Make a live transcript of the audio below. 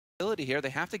here. They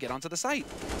have to get onto the site.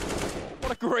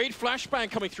 What a great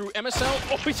flashbang coming through.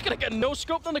 MSL, oh, he's going to get no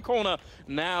scope in the corner.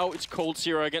 Now it's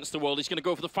Coldzera against the world. He's going to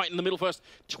go for the fight in the middle first.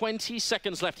 20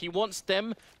 seconds left. He wants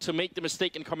them to make the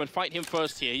mistake and come and fight him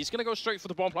first here. He's going to go straight for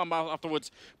the bomb plant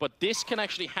afterwards, but this can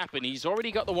actually happen. He's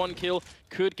already got the 1 kill,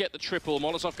 could get the triple.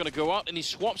 Molotov going to go out, and he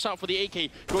swaps out for the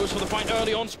AK. Goes for the fight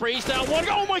early on, sprays down 1.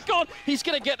 Oh my god! He's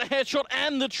going to get the headshot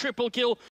and the triple kill.